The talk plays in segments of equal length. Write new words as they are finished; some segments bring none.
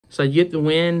So you get the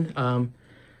win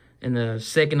in the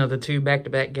second of the two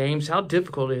back-to-back games. How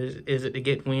difficult is it to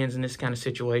get wins in this kind of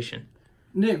situation?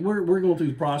 Nick, we're going through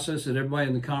the process that everybody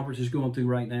in the conference is going through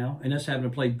right now, and that's having to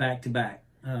play back-to-back.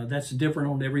 That's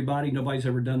different on everybody. Nobody's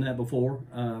ever done that before.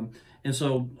 And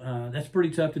so that's pretty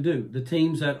tough to do. The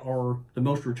teams that are the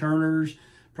most returners,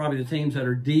 probably the teams that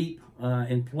are deep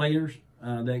in players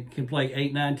that can play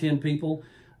 8, 9, 10 people,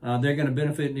 they're going to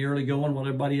benefit in the early going while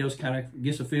everybody else kind of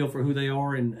gets a feel for who they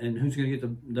are and who's going to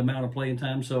get the amount of playing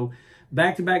time. So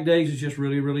back-to-back days is just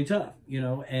really, really tough,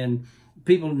 and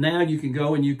people now you can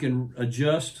go and you can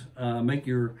adjust, make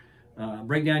your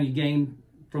break down your game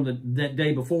from that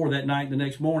day before, that night, the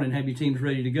next morning, have your teams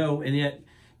ready to go, and yet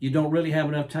you don't really have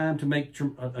enough time to make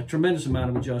a tremendous amount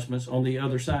of adjustments on the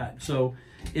other side. So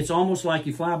it's almost like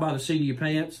you fly by the seat of your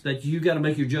pants, that you got to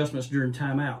make your adjustments during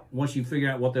timeout once you figure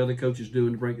out what the other coach is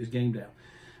doing to break this game down.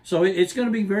 So it's going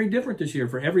to be very different this year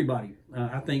for everybody.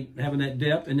 I think having that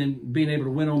depth and then being able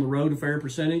to win on the road a fair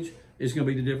percentage is going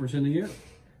to be the difference in the year.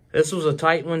 This was a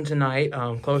tight one tonight,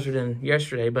 closer than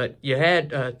yesterday, but you had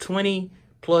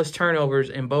 20-plus turnovers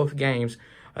in both games.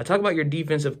 Talk about your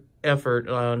defensive effort.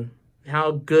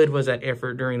 How good was that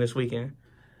effort during this weekend?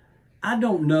 I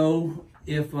don't know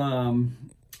if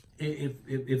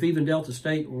even Delta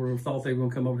State thought they were going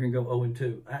to come over here and go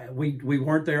 0-2. We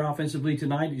weren't there offensively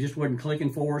tonight. It just wasn't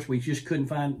clicking for us. We just couldn't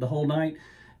find the whole night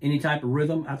any type of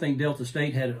rhythm. I think Delta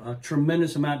State had a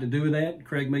tremendous amount to do with that.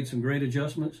 Craig made some great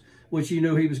adjustments, which you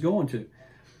knew he was going to.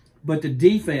 But the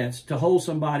defense, to hold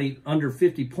somebody under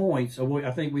 50 points,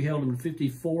 I think we held them to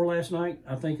 54 last night.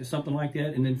 I think it's something like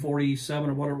that, and then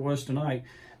 47 or whatever it was tonight.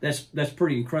 That's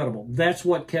pretty incredible. That's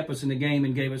what kept us in the game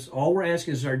and gave us, all we're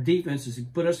asking is our defense is to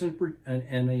put us in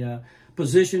a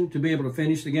position to be able to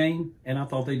finish the game, and I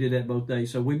thought they did that both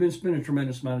days. So we've been spending a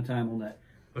tremendous amount of time on that.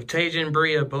 With Taja and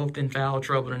Bria both in foul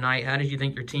trouble tonight, how did you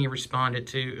think your team responded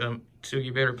to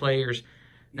your better players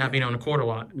not being on the court a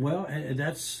lot? Well,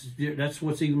 that's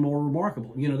what's even more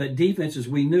remarkable. That defense, as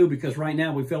we knew, because right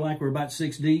now we feel like we're about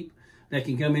 6 deep that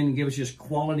can come in and give us just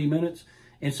quality minutes.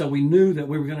 And so we knew that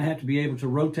we were going to have to be able to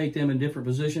rotate them in different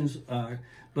positions,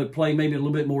 but play maybe a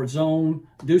little bit more zone,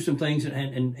 do some things,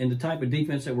 and the type of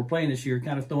defense that we're playing this year,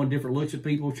 kind of throwing different looks at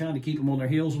people, trying to keep them on their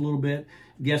heels a little bit,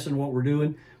 guessing what we're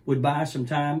doing, would buy some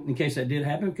time in case that did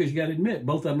happen, because you got to admit,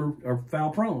 both of them are foul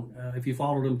prone if you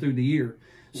followed them through the year.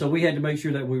 So we had to make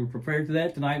sure that we were prepared for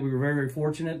that. Tonight we were very, very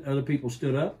fortunate. Other people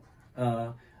stood up,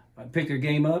 picked their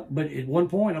game up. But at one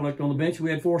point, I looked on the bench, we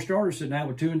had 4 starters sitting out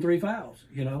with 2 and 3 fouls.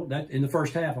 That in the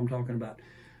first half I'm talking about.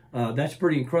 That's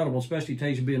pretty incredible, especially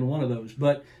Tasia being one of those.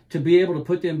 But to be able to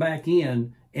put them back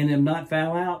in and them not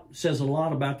foul out says a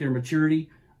lot about their maturity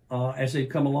as they've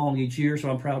come along each year. So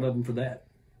I'm proud of them for that.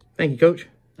 Thank you, Coach.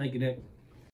 Thank you, Nick.